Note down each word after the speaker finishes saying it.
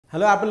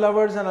Hello Apple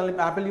lovers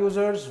and Apple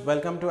users,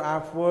 welcome to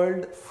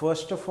AppWorld.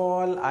 First of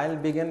all, I'll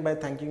begin by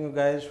thanking you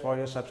guys for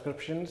your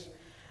subscriptions.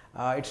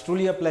 It's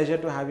truly a pleasure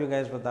to have you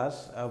guys with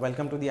us.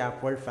 Welcome to the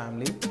AppWorld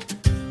family.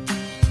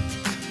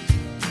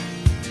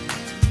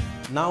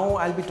 Now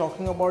I'll be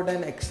talking about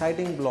an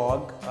exciting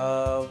blog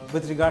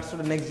with regards to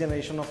the next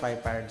generation of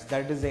iPads,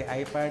 that is the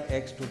iPad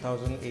X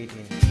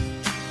 2018.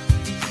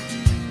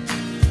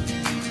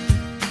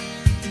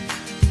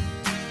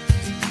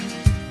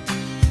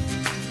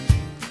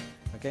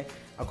 Okay.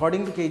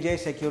 According to KGI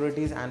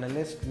Securities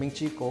analyst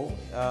Ming-Chi Kuo,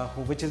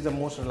 which is the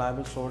most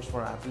reliable source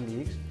for Apple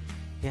leaks,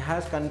 he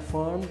has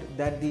confirmed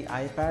that the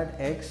iPad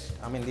X,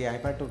 the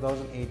iPad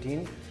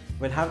 2018,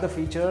 will have the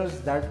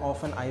features that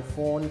of an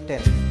iPhone 10.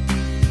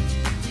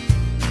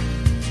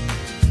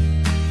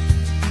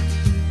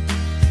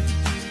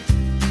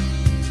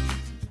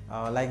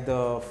 Like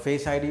the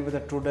Face ID with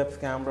a true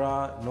depth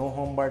camera, no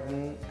home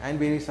button, and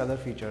various other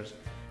features.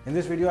 In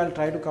this video, I'll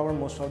try to cover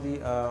most of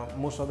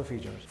the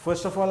features.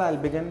 First of all, I'll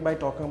begin by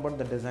talking about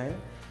the design.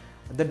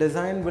 The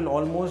design will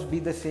almost be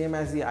the same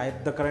as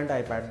the current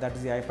iPad, that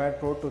is the iPad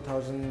Pro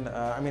 2000. The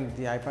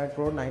iPad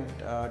Pro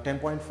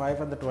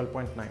 10.5 and the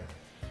 12.9.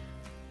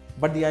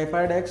 But the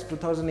iPad X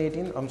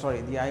 2018,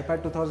 the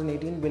iPad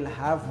 2018 will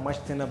have much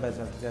thinner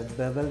bezels.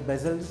 The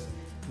bezels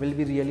will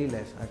be really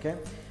less. Okay,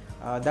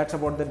 that's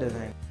about the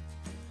design.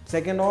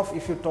 Second off,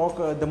 if you talk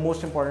the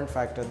most important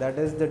factor, that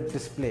is the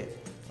display.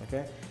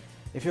 Okay.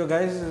 If you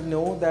guys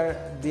know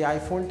that the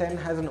iPhone 10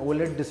 has an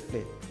OLED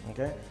display,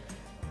 okay,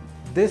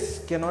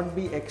 this cannot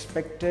be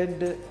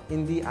expected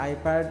in the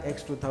iPad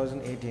X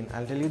 2018.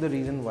 I'll tell you the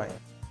reason why.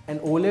 An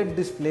OLED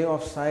display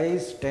of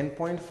size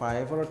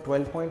 10.5 or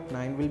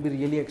 12.9 will be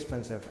really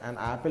expensive, and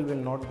Apple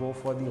will not go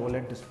for the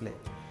OLED display.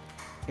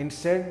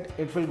 Instead,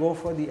 it will go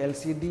for the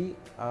LCD,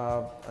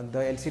 the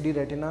LCD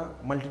Retina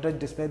multi-touch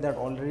display that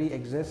already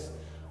exists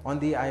on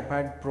the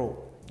iPad Pro,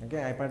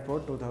 okay, iPad Pro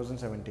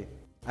 2017.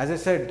 As I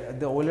said,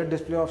 the OLED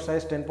display of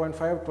size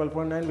 10.5,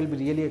 12.9 will be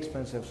really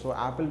expensive, so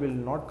Apple will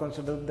not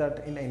consider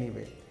that in any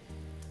way.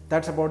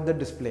 That's about the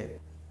display.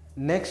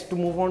 Next, to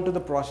move on to the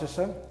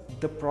processor.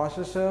 The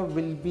processor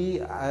will be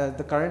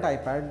the current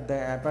iPad,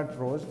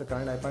 the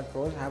current iPad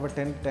Pros have a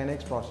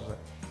 10X processor,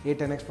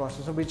 A10X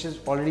processor, which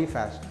is already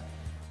fast.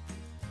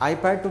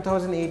 iPad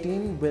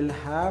 2018 will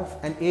have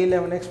an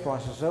A11X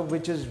processor,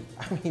 which is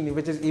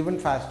even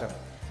faster.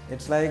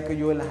 It's like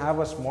you will have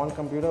a small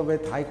computer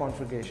with high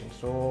configuration.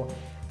 So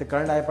the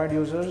current iPad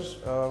users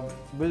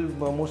will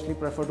mostly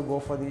prefer to go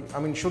for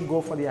should go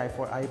for the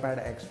iPad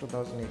X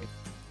 2018.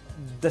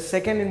 The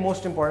second and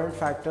most important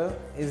factor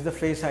is the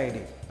Face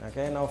ID.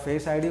 Okay, now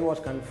Face ID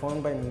was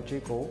confirmed by Ming-Chi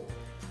Kuo.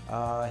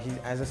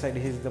 As I said,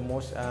 he's the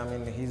most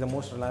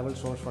reliable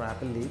source for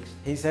Apple leaks.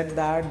 He said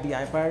that the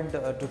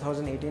iPad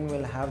 2018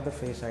 will have the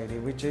Face ID,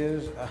 which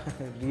is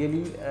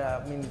really,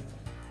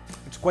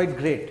 it's quite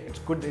great. It's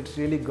good. It's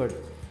really good.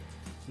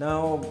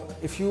 Now,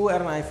 if you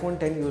are an iPhone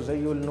 10 user,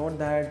 you will note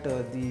that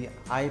the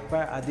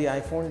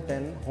iPhone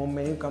 10 home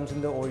menu comes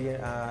in the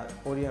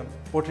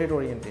portrait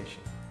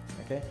orientation,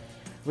 okay,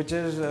 which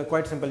is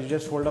quite simple. You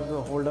just hold the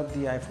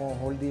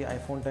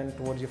iPhone 10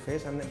 towards your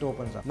face, and it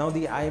opens up. Now,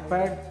 the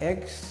iPad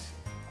X,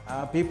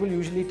 people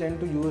usually tend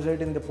to use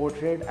it in the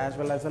portrait as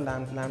well as the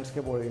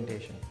landscape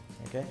orientation.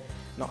 Okay.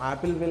 Now,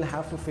 Apple will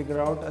have to figure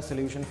out a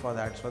solution for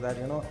that, so that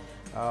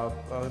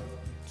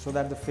so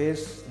that the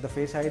Face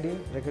ID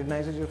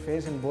recognizes your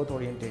face in both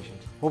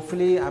orientations.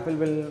 Hopefully, Apple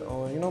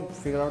will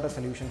figure out a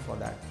solution for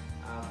that.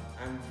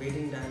 I'm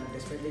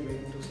desperately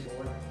waiting to see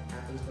what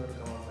Apple's going to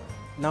come up with.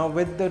 Now,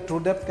 with the true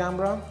depth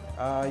camera,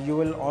 you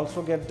will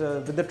also get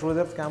with the true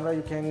depth camera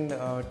you can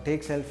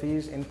take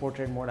selfies in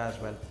portrait mode as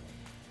well.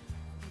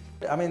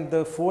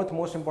 The fourth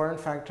most important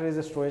factor is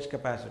the storage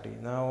capacity.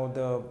 Now,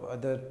 the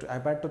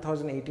iPad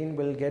 2018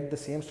 will get the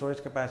same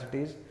storage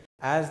capacities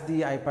as the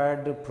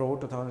iPad Pro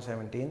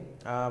 2017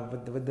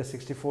 with the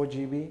 64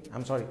 GB,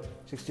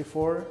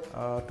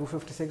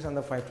 256 and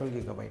the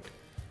 512 GB.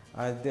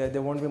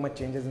 There won't be much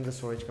changes in the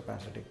storage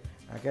capacity.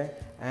 Okay,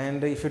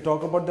 and if you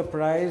talk about the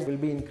price, will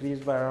be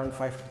increased by around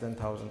 5,000 to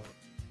 10,000.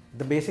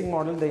 The basic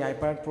model, the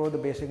iPad Pro, the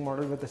basic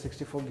model with the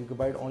 64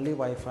 GB only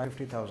Wi-Fi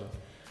 50,000.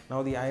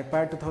 Now the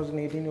iPad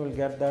 2018 you will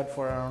get that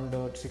for around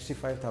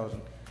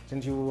 65,000,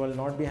 since you will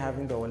not be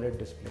having the OLED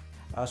display.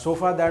 So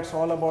far, that's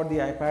all about the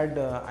iPad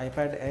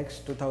X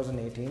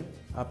 2018.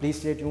 Please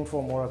stay tuned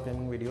for more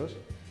upcoming videos.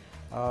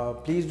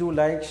 Please do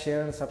like,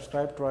 share and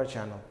subscribe to our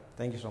channel.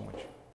 Thank you so much.